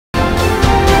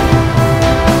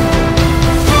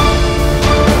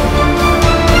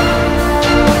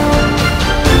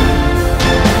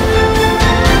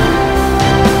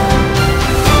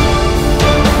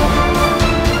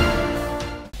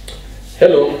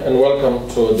and welcome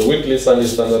to the weekly Sunday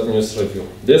Standard News Review.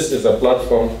 This is a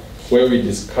platform where we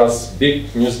discuss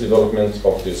big news developments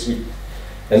of this week.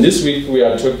 And this week we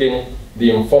are talking the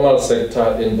informal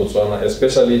sector in Botswana,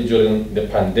 especially during the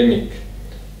pandemic.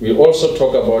 We also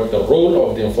talk about the role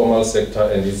of the informal sector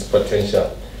and its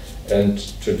potential. And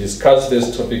to discuss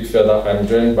this topic further, I'm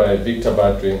joined by Victor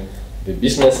Baatweng, the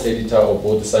business editor of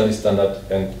both the Sunday Standard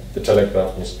and the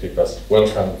Telegraph newspapers.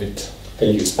 Welcome, Victor.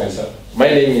 Thank you, Spencer. My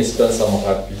name is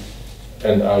Mogapi,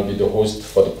 and I'll be the host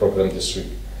for the program this week.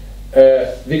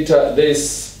 Victor, there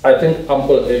is, I think,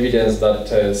 ample evidence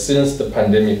that since the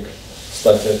pandemic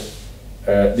started,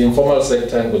 the informal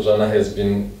sector in Botswana has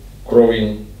been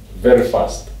growing very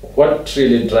fast. What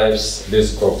really drives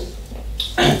this growth?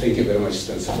 Thank you very much,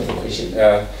 Spencer, for the question.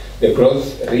 The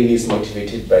growth really is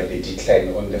motivated by the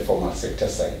decline on the formal sector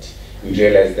side. We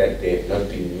realize that there have not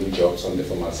been new jobs on the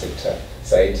formal sector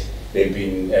side. They've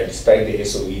been, despite the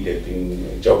SOE, there have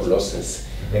been job losses.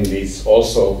 And there's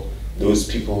also those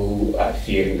people who are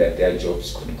fearing that their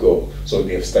jobs could go. So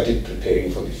they have started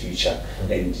preparing for the future.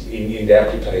 And in their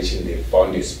preparation, they've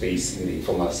found a space in the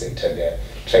informal sector. They're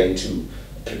trying to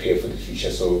prepare for the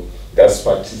future. So that's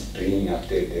what is bringing up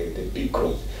the big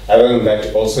growth. Other than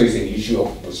that, also is an issue of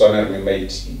Botswana. Remember,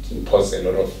 it imports a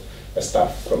lot of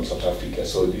stuff from South Africa.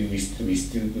 So we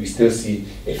still see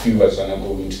a few Botswana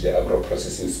going into the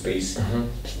agro-processing space,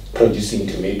 producing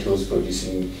tomatoes,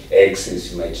 producing eggs,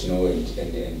 as you might know,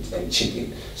 and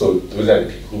chicken. So those are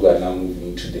the people who are now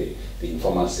moving into the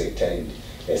informal sector, and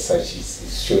as such,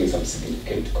 it's showing some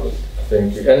significant growth.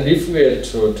 Thank you. And if we were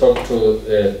to talk to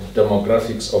the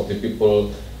demographics of the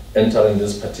people entering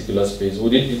this particular space,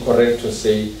 would it be correct to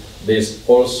say there's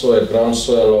also a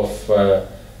groundswell of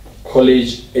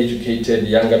college-educated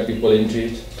younger people into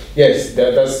it? Yes,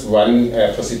 that's one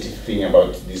positive thing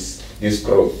about this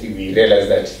growth. We realize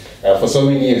that for so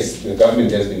many years, the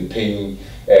government has been paying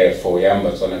for young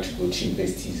Botswana to go to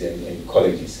universities and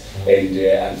colleges. And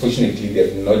unfortunately, they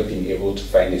have not been able to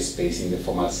find a space in the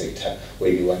formal sector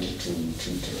where they wanted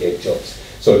to get jobs.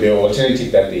 So the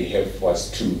alternative that they have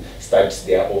was to start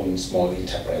their own small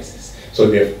enterprises. So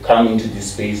they've come into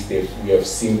this space. We have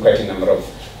seen quite a number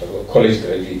of college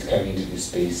graduates coming into this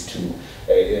space to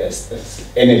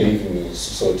earn a living,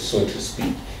 so to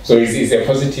speak. So it's a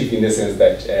positive in the sense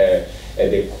that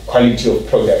the quality of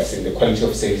products and the quality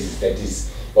of services that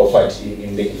is offered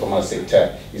in the informal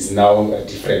sector is now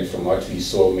different from what we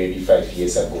saw maybe 5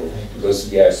 years ago, because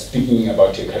we are speaking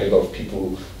about a caliber of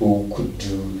people who could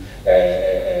do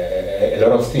a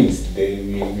lot of things.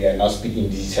 We are now speaking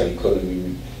digital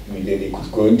economy. They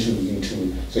could go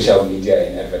into social media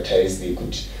and advertise. They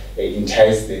could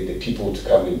entice the people to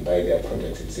come and buy their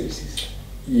products and services.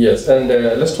 Yes, and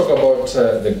let's talk about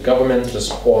the government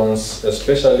response,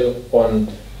 especially on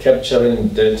capturing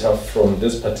data from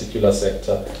this particular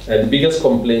sector. And the biggest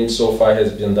complaint so far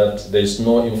has been that there is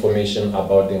no information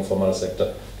about the informal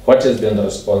sector. What has been the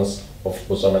response of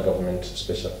Botswana government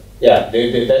especially? Yeah,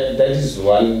 that is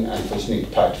one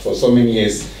unfortunate part. For so many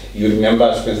years, you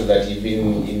remember, Spencer, that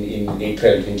even in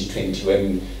April 2020,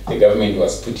 when the government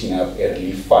was putting up a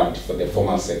relief fund for the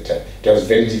formal sector, it was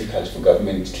very difficult for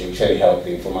government to actually help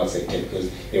the informal sector because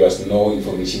there was no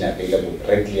information available,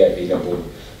 readily available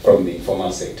from the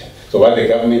informal sector. So what the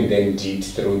government then did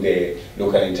through the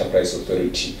local enterprise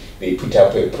authority, they put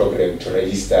up a program to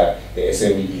register the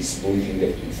SMEs both in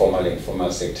the informal and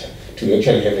formal sector to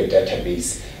actually have a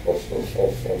database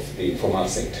of the informal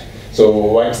sector. So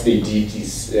what they did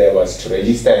was to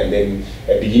register, and then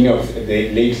at the beginning of the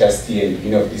late last year and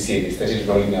beginning of this year, they started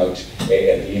rolling out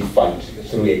a relief fund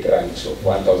through a grant of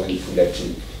 1,000 Pula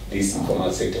to this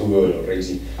informal sector who were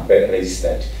already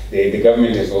registered. The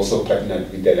government has also partnered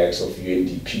with the likes of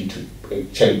UNDP to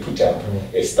actually put up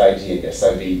a study and a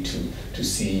survey to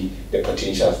see the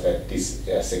potentials that this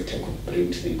sector could bring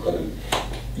to the economy.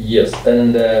 Yes,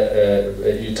 and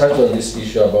you touched on this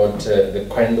issue about the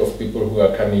kind of people who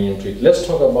are coming into it. Let's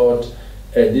talk about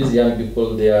these young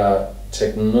people. They are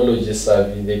technology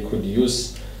savvy. They could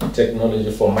use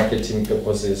technology for marketing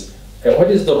purposes. What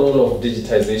is the role of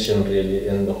digitization really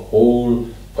in the whole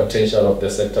potential of the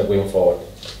sector going forward?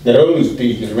 The role is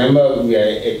big. Remember, we are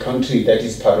a country that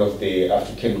is part of the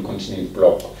African continent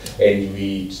bloc, and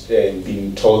we've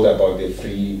been told about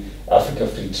the Africa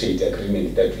Free Trade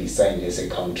Agreement that we signed as a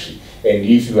country. And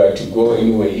if you are to go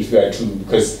anywhere,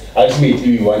 because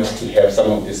ultimately we want to have some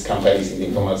of these companies in the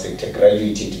informal sector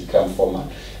graduating to become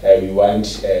formal. we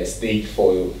want a stake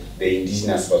for the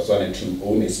indigenous Botswana to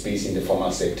own a space in the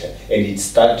formal sector, and it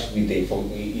starts at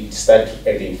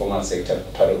the informal sector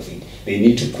part of it. They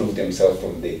need to prove themselves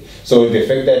from there. So the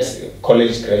fact that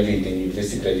college graduate and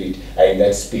university graduate are in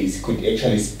that space could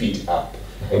actually speed up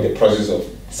the process of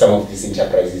some of these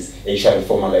enterprises actually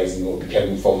formalizing or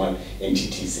becoming formal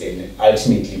entities and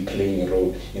ultimately playing a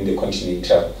role in the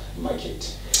continental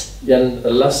market. And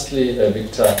lastly,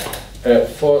 Victor,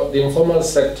 for the informal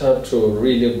sector to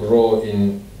really grow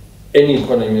in any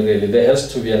economy, really, there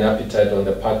has to be an appetite on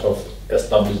the part of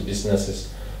established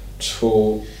businesses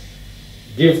to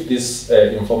give this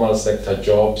informal sector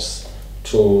jobs,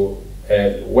 to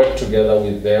work together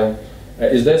with them.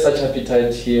 Is there such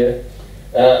appetite here?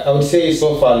 I would say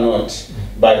so far not,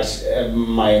 but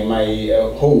my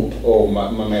hope, or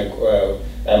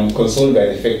I'm consoled by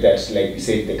the fact that, like we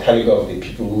said, the caliber of the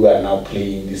people who are now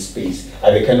playing this space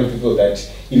are the kind of people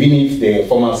that, even if the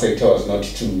formal sector was not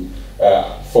to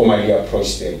formally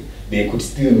approach them, they could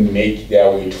still make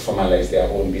their way to formalize their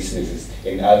own businesses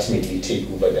and ultimately take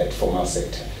over that formal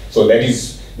sector. So that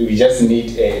is, we just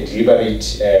need a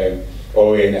deliberate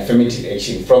or an affirmative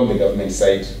action from the government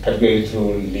side, particularly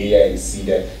through LEA and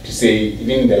CEDA, to say,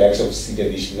 even the likes of CEDA,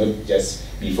 they should not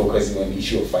just be focusing on the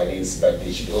issue of finance, but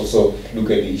they should also look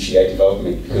at the issue of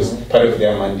development, because part of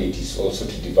their mandate is also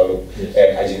to develop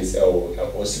agents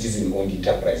or citizen-owned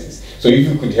enterprises. So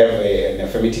if we could have an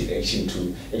affirmative action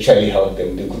to actually help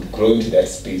them, they could grow into that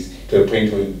space to a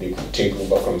point where they could take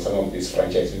over from some of these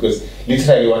franchises. Because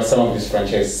literally what some of these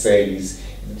franchises say is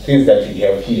things that we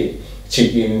have here,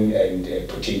 chicken and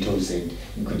potatoes, and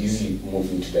you could easily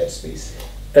move into that space.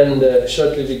 And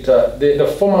shortly, Victor, the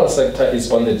formal sector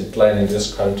is on the decline in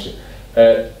this country.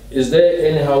 Is there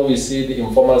anyhow we see the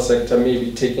informal sector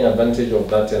maybe taking advantage of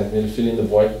that and maybe filling the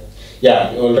void?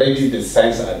 Yeah, already the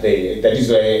signs are there. That is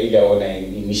why earlier on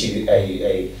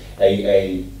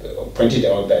I pointed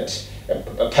out that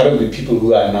part of the people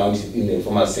who are now in the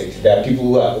informal sector, there are people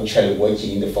who are actually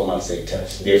working in the formal sector.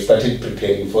 They have started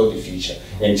preparing for the future.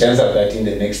 And chances are that in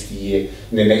the next year,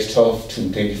 in the next 12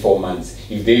 to 24 months,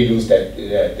 if they lose that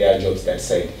their jobs that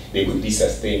side, they could be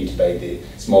sustained by the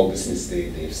small business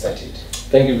they've started.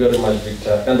 Thank you very much,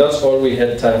 Victor. And that's all we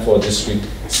had time for this week.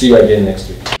 See you again next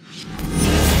week.